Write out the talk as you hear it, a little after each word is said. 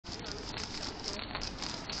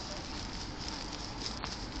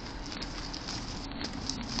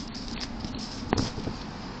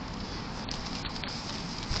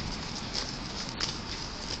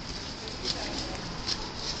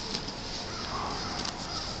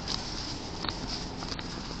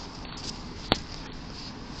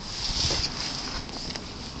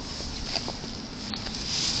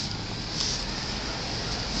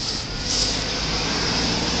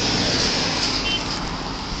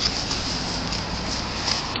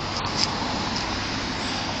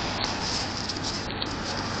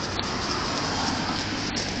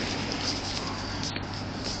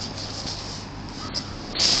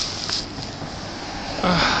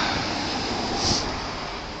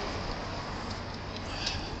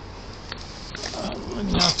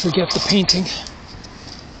forget the painting.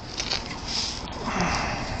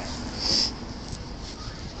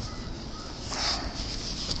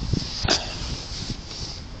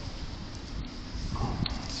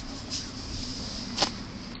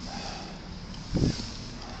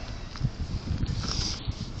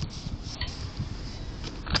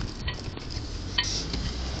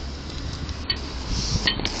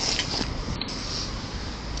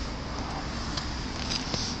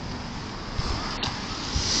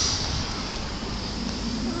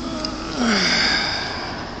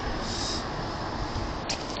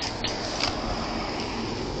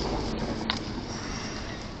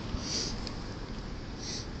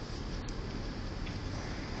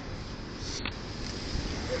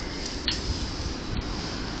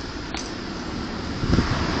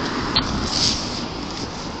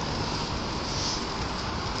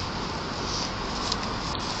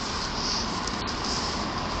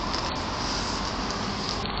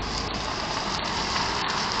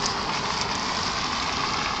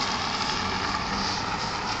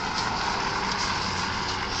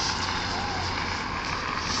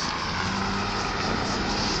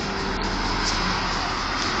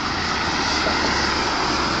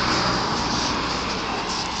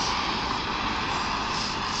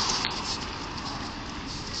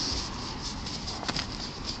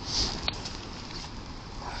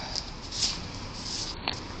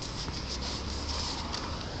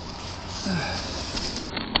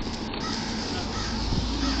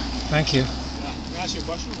 Thank you. Can I ask you a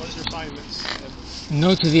question? What is your findings?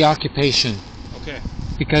 No to the occupation. Okay.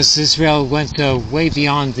 Because Israel went way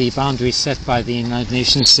beyond the boundaries set by the United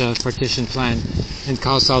Nations partition plan and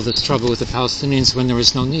caused all this trouble with the Palestinians when there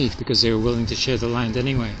was no need, because they were willing to share the land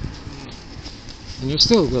anyway. And they're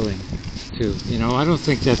still willing to. You know, I don't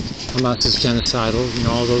think that Hamas is genocidal. You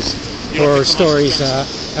know, all those horror stories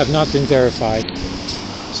have not been verified.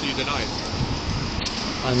 So you deny it?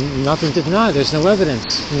 Nothing to deny. There's no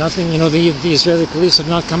evidence. Nothing. You know, the Israeli police have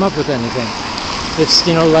not come up with anything. It's,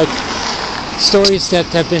 you know, like stories that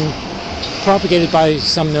have been propagated by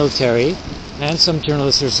some military and some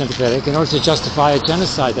journalists who are sympathetic in order to justify a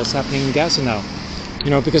genocide that's happening in Gaza now.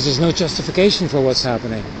 You know, because there's no justification for what's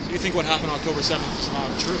happening. So you think what happened October 7th is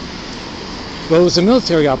not true? Well, it was a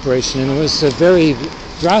military operation, and it was very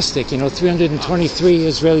drastic. You know, 323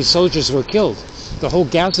 Israeli soldiers were killed. The whole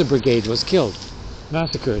Gaza brigade was killed,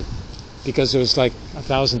 massacred, because there was like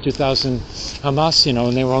 1,000, 2,000 Hamas, you know,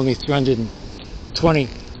 and they were only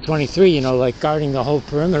 323, you know, like guarding the whole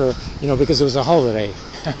perimeter, you know, because it was a holiday.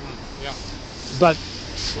 Yeah. But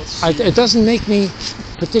it doesn't make me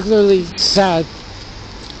particularly sad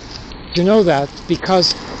to know that,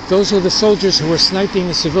 because those were the soldiers who were sniping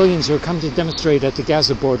the civilians who were coming to demonstrate at the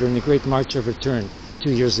Gaza border in the Great March of Return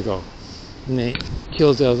 2 years ago. And they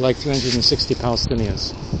killed like 360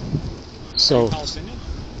 Palestinians. So, are you Palestinian?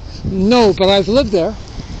 No, but I've lived there.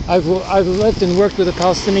 I've lived and worked with the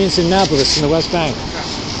Palestinians in Nablus in the West Bank. Okay.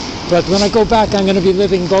 But when I go back, I'm going to be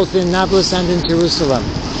living both in Nablus and in Jerusalem.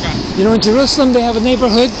 Okay. You know, in Jerusalem they have a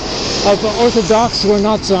neighborhood of Orthodox who are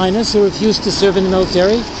not Zionists, who refuse to serve in the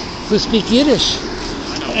military, who speak Yiddish.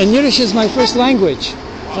 And Yiddish is my first language.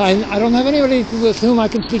 I don't have anybody with whom I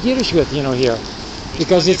can speak Yiddish with, you know, here.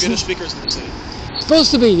 Because it's Yiddish speakers in the city.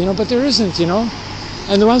 Supposed to be, you know, but there isn't, you know.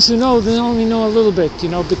 And the ones who know, they only know a little bit, you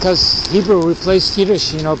know, because Hebrew replaced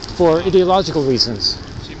Yiddish, you know, for ideological reasons.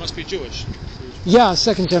 So you must be Jewish. Yeah,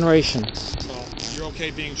 second generation. So you're okay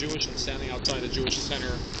being Jewish and standing outside the Jewish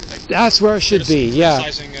center? Like, that's where it should be, yeah.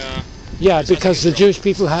 Yeah, because the Jewish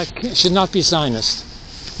people should not be Zionist.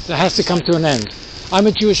 That has to come to an end. I'm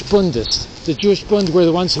a Jewish Bundist. The Jewish Bund were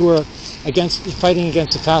the ones who were fighting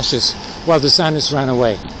against the fascists while the Zionists ran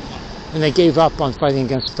away. And they gave up on fighting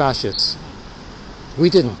against fascists. We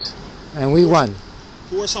didn't. And we won.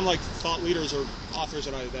 Who are some like thought leaders or authors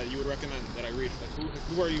that you would recommend that I read? Like,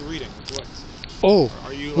 who are you reading? What? Oh,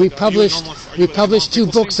 are you, like, we published 2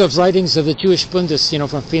 books of writings of the Jewish Bundists, you know,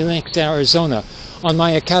 from Phoenix, Arizona, on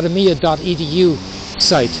my academia.edu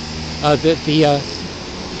site.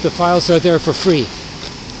 The files are there for free.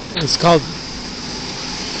 It's called,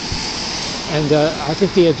 and I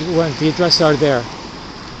think the address are there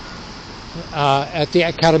at the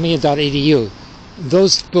academia.edu.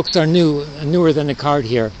 Those books are newer than the card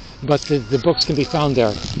here, but the books can be found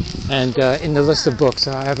there. And in the list of books,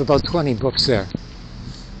 I have about 20 books there.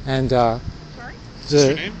 And What's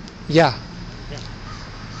your name? Yeah,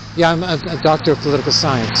 I'm a doctor of political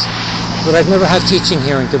science, but I've never had teaching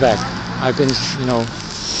here in Quebec. I've been, you know,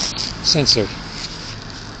 censored.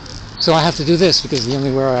 So I have to do this because it's the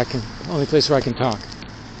only place where I can talk.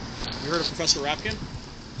 You heard of Professor Rapkin?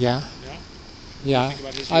 Yeah. Yeah. Yeah, Think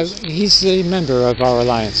about his views? he's a member of our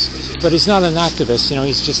alliance, but he's not an activist. You know,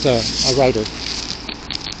 he's just a writer.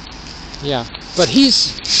 Yeah, but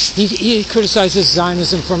he criticizes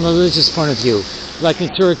Zionism from a religious point of view, like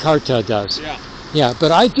Natura Carta does. Yeah. Yeah,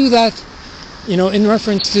 but I do that, you know, in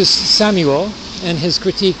reference to Samuel and his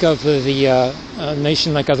critique of the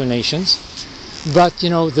nation like other nations. But, you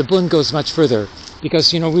know, the Bund goes much further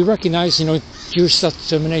because, you know, we recognize, you know, Jewish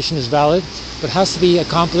self-determination is valid, but has to be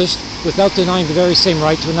accomplished without denying the very same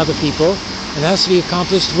right to another people. And it has to be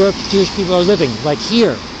accomplished where Jewish people are living. Like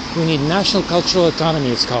here, we need national cultural autonomy,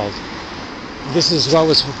 it's called. This is what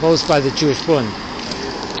was proposed by the Jewish Bund. Are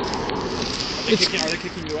they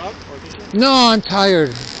kicking you out? Or No, I'm tired.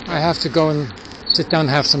 I have to go and sit down and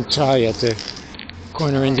have some chai at the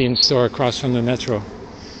corner Indian store across from the metro. All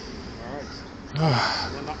right.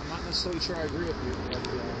 I'm not necessarily sure I agree with you.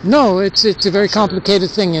 But, No, it's a very complicated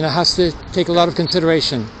thing, and it has to take a lot of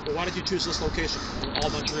consideration. But why did you choose this location, all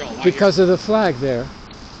Montreal? Why Because of the flag there,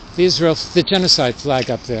 the genocide flag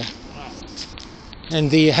up there. Wow. And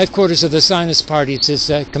the headquarters of the Zionist parties is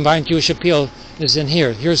Combined Jewish Appeal is in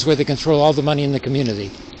here. Here's where they control all the money in the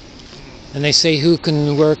community. And they say who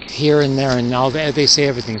can work here and there, and they say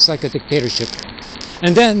everything. It's like a dictatorship.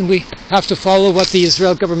 And then we have to follow what the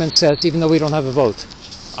Israel government says, even though we don't have a vote.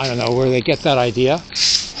 I don't know where they get that idea.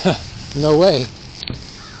 No way.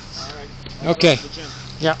 All right. Okay.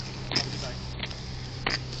 Yeah.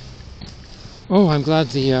 Oh, I'm glad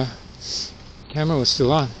the camera was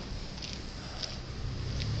still on.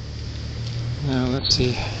 Now, let's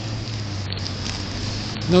see.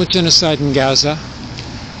 No genocide in Gaza.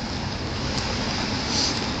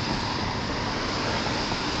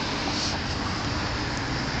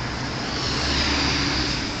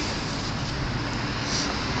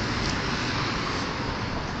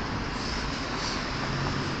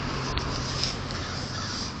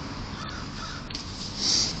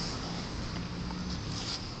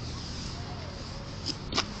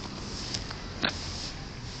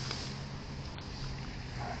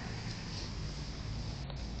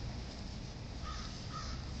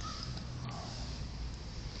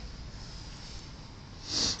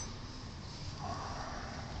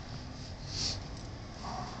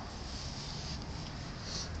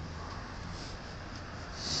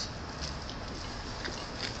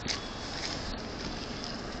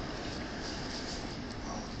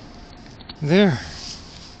 There,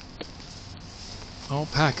 all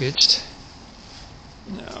packaged.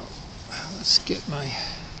 Now, let's get my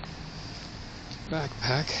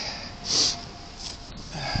backpack.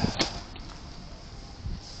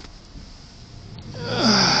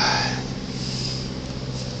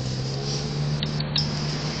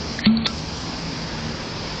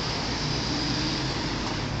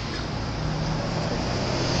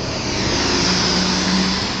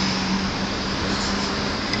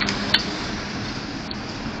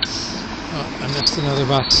 I missed another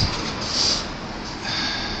box.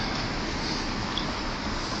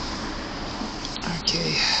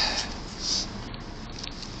 Okay.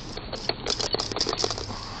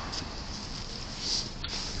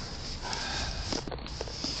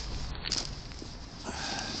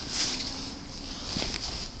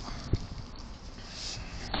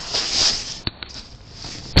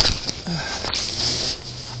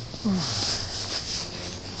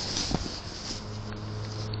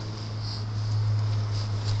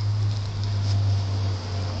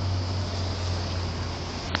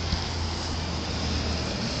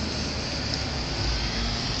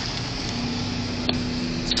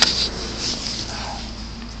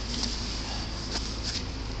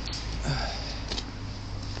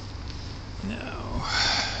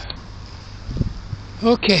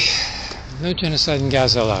 Okay, no genocide in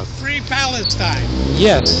Gaza allowed. Free Palestine.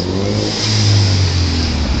 Yes.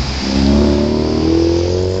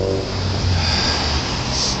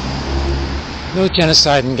 No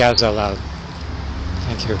genocide in Gaza allowed.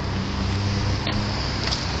 Thank you.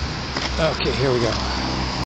 Okay, here we go.